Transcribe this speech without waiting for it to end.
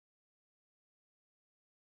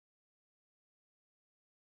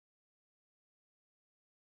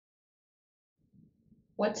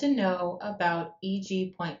What to know about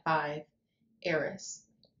EG.5 Eris,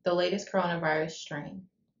 the latest coronavirus strain.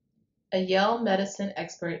 A Yale medicine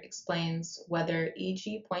expert explains whether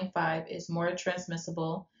EG.5 is more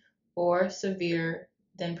transmissible or severe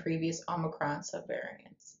than previous Omicron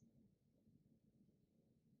subvariants.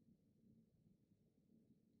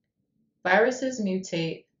 Viruses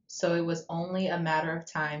mutate, so it was only a matter of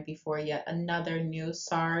time before yet another new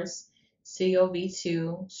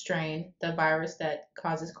SARS-CoV-2 strain, the virus that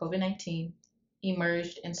causes COVID-19,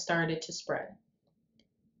 emerged and started to spread.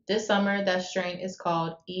 This summer, that strain is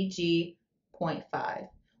called EG.5,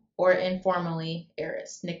 or informally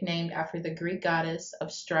Eris, nicknamed after the Greek goddess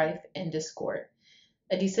of strife and discord.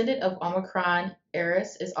 A descendant of Omicron,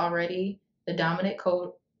 Eris is already the dominant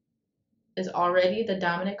coronavirus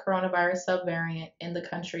subvariant in the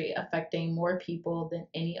country, affecting more people than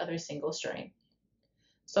any other single strain.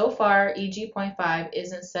 So far, EG.5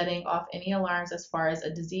 isn't setting off any alarms as far as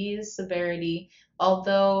a disease severity,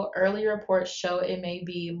 although early reports show it may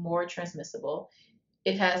be more transmissible.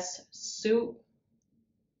 It has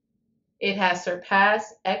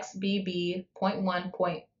surpassed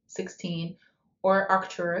XBB.1.16 or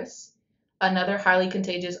Arcturus, another highly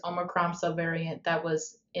contagious Omicron subvariant that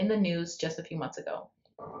was in the news just a few months ago.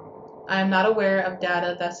 I am not aware of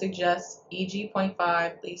data that suggests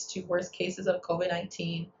EG.5 leads to worse cases of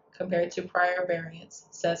COVID-19 compared to prior variants,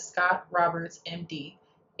 says Scott Roberts, MD,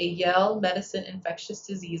 a Yale Medicine infectious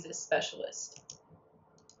diseases specialist.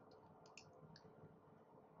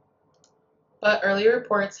 But early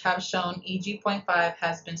reports have shown EG.5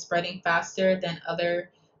 has been spreading faster than other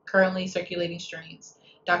currently circulating strains.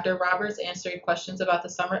 Dr. Roberts answered questions about the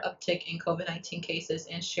summer uptick in COVID-19 cases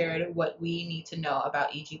and shared what we need to know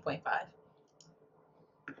about EG.5.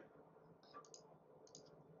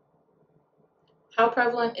 How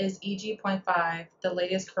prevalent is EG.5, the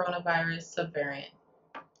latest coronavirus subvariant?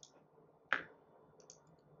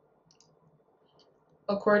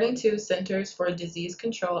 According to Centers for Disease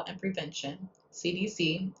Control and Prevention,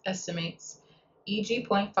 CDC estimates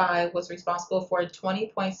EG.5 was responsible for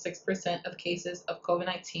 20.6% of cases of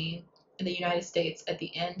COVID-19 in the United States at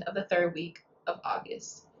the end of the third week of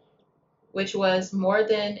August, which was more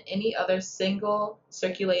than any other single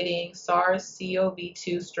circulating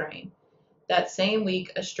SARS-CoV-2 strain. That same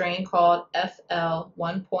week, a strain called FL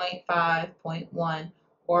 1.5.1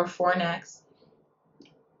 or Fornax,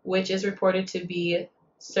 which is reported to be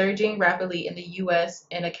surging rapidly in the US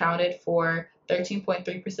and accounted for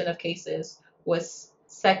 13.3% of cases, was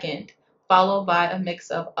second, followed by a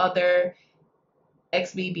mix of other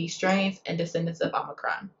XBB strains and descendants of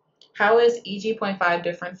Omicron. How is EG.5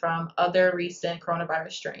 different from other recent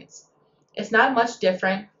coronavirus strains? It's not much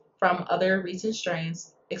different from other recent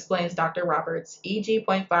strains, explains Dr. Roberts.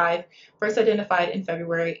 EG.5, first identified in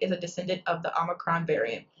February, is a descendant of the Omicron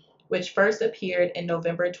variant, which first appeared in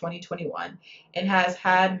November 2021 and has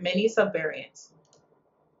had many subvariants.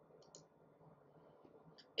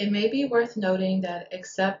 It may be worth noting that,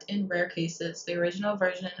 except in rare cases, the original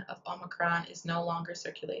version of Omicron is no longer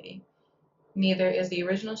circulating. Neither is the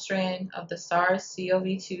original strain of the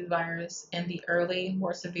SARS-CoV-2 virus and the early,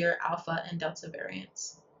 more severe Alpha and Delta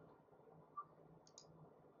variants.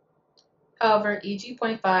 However,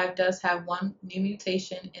 EG.5 does have one new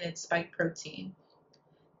mutation in its spike protein,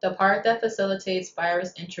 the part that facilitates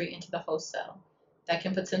virus entry into the host cell, that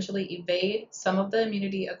can potentially evade some of the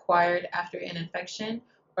immunity acquired after an infection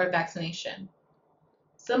or vaccination.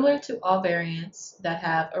 Similar to all variants that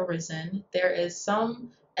have arisen, there is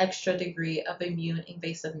some extra degree of immune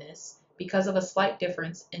evasiveness because of a slight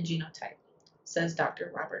difference in genotype, says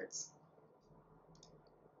Dr. Roberts.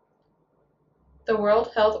 The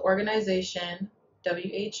World Health Organization,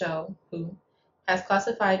 WHO, has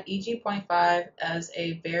classified EG.5 as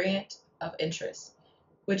a variant of interest,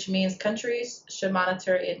 which means countries should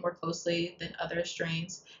monitor it more closely than other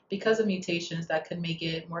strains because of mutations that could make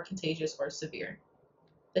it more contagious or severe.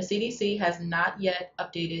 The CDC has not yet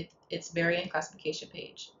updated its variant classification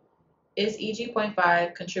page. Is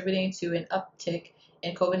EG.5 contributing to an uptick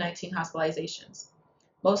in COVID-19 hospitalizations?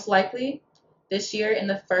 Most likely. This year, in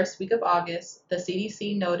the first week of August, the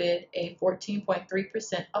CDC noted a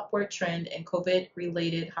 14.3% upward trend in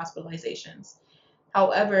COVID-related hospitalizations.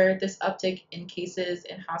 However, this uptick in cases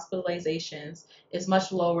and hospitalizations is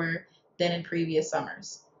much lower than in previous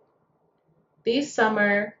summers. These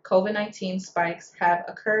summer COVID-19 spikes have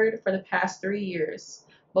occurred for the past 3 years,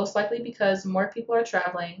 most likely because more people are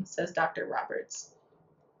traveling, says Dr. Roberts.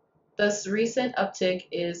 This recent uptick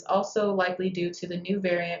is also likely due to the new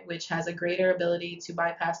variant, which has a greater ability to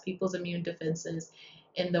bypass people's immune defenses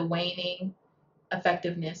in the waning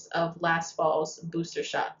effectiveness of last fall's booster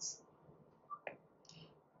shots.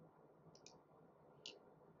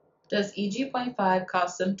 Does EG.5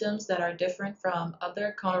 cause symptoms that are different from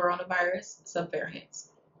other coronavirus subvariants?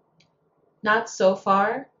 Not so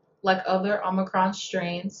far. Like other Omicron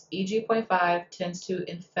strains, EG.5 tends to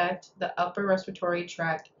infect the upper respiratory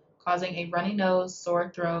tract, causing a runny nose, sore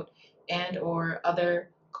throat, and/or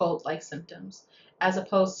other cold-like symptoms, as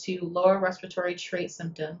opposed to lower respiratory trait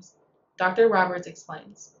symptoms. Dr. Roberts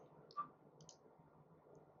explains.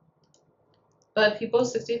 But people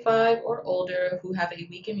 65 or older who have a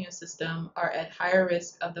weak immune system are at higher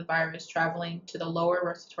risk of the virus traveling to the lower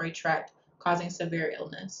respiratory tract, causing severe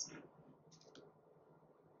illness.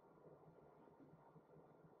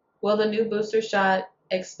 Will the new booster shot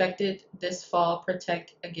expected this fall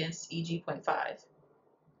protect against EG.5?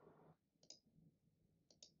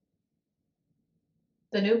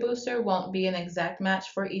 The new booster won't be an exact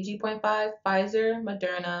match for EG.5. Pfizer,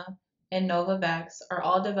 Moderna, and Novavax are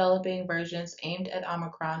all developing versions aimed at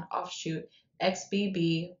Omicron offshoot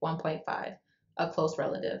XBB.1.5, a close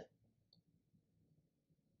relative.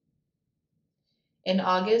 In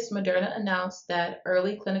August, Moderna announced that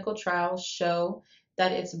early clinical trials show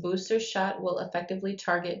that its booster shot will effectively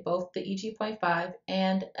target both the EG.5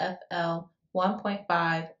 and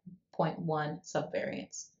FL1.5.1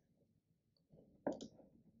 subvariants.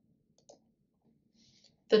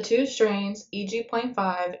 The two strains,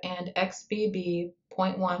 EG.5 and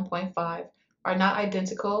XBB.1.5, are not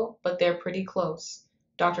identical, but they're pretty close,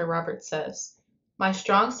 Dr. Roberts says. My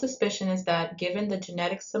strong suspicion is that, given the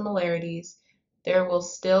genetic similarities, there will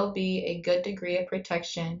still be a good degree of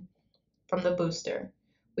protection from the booster.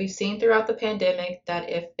 We've seen throughout the pandemic that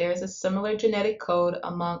if there's a similar genetic code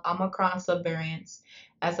among Omicron subvariants,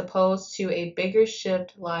 as opposed to a bigger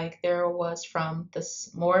shift like there was from the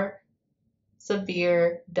more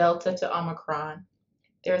severe Delta to Omicron,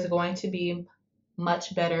 there's going to be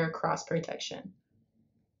much better cross protection.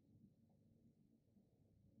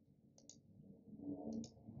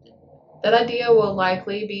 That idea will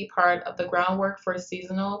likely be part of the groundwork for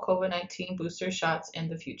seasonal COVID-19 booster shots in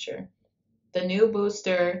the future. The new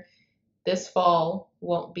booster this fall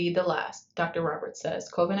won't be the last, Dr. Roberts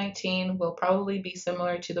says. COVID-19 will probably be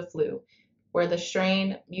similar to the flu, where the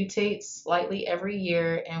strain mutates slightly every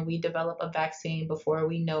year and we develop a vaccine before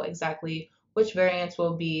we know exactly which variants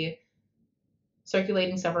will be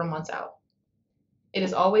circulating several months out. It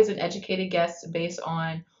is always an educated guess based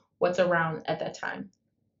on what's around at that time.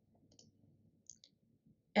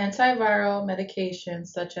 Antiviral medications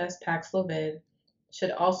such as Paxlovid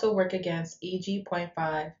should also work against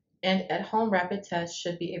EG.5, and at-home rapid tests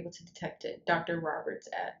should be able to detect it, Dr. Roberts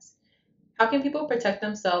adds. How can people protect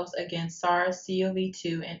themselves against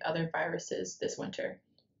SARS-CoV-2 and other viruses this winter?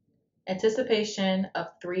 Anticipation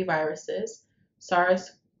of 3 viruses,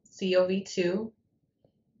 SARS-CoV-2,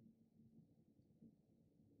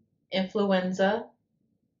 influenza,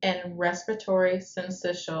 and respiratory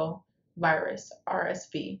syncytial virus,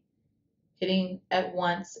 RSV, hitting at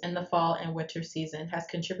once in the fall and winter season has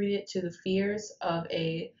contributed to the fears of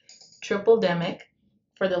a triple-demic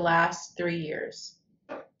for the last 3 years.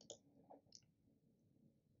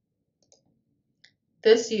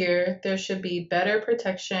 This year, there should be better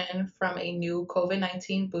protection from a new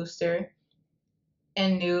COVID-19 booster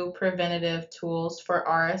and new preventative tools for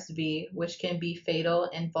RSV, which can be fatal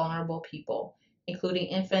in vulnerable people, including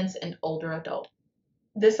infants and older adults.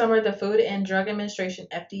 This summer, the Food and Drug Administration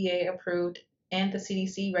 (FDA) approved and the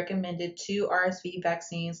CDC recommended 2 RSV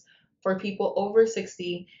vaccines for people over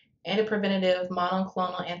 60 and a preventative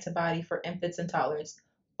monoclonal antibody for infants and toddlers.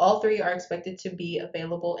 All 3 are expected to be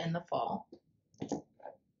available in the fall.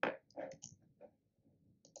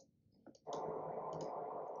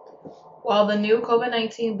 While the new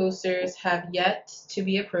COVID-19 boosters have yet to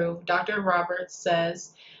be approved, Dr. Roberts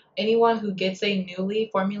says anyone who gets a newly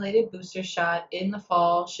formulated booster shot in the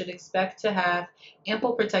fall should expect to have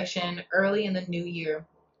ample protection early in the new year.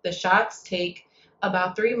 The shots take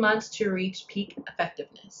about 3 months to reach peak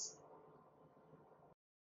effectiveness.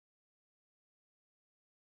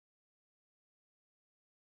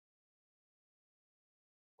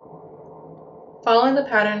 Following the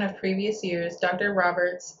pattern of previous years, Dr.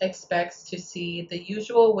 Roberts expects to see the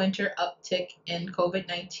usual winter uptick in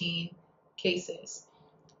COVID-19 cases,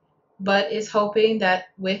 but is hoping that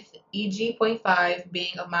with EG.5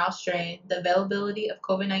 being a mild strain, the availability of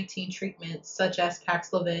COVID-19 treatments such as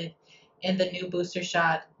Paxlovid and the new booster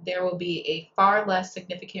shot, there will be a far less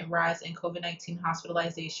significant rise in COVID-19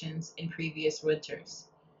 hospitalizations in previous winters.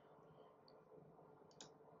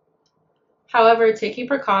 However, taking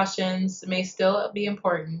precautions may still be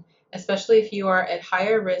important, especially if you are at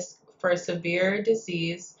higher risk for severe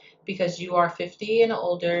disease because you are 50 and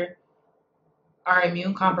older, are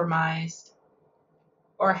immune compromised,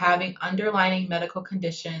 or having underlying medical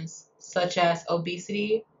conditions such as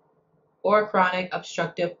obesity or chronic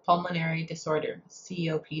obstructive pulmonary disorder,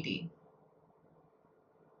 COPD.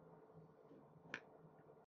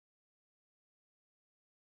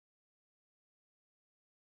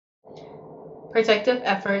 Protective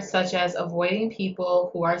efforts such as avoiding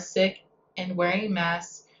people who are sick and wearing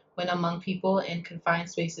masks when among people in confined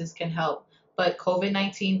spaces can help, but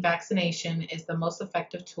COVID-19 vaccination is the most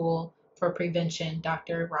effective tool for prevention,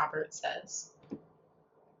 Dr. Roberts says.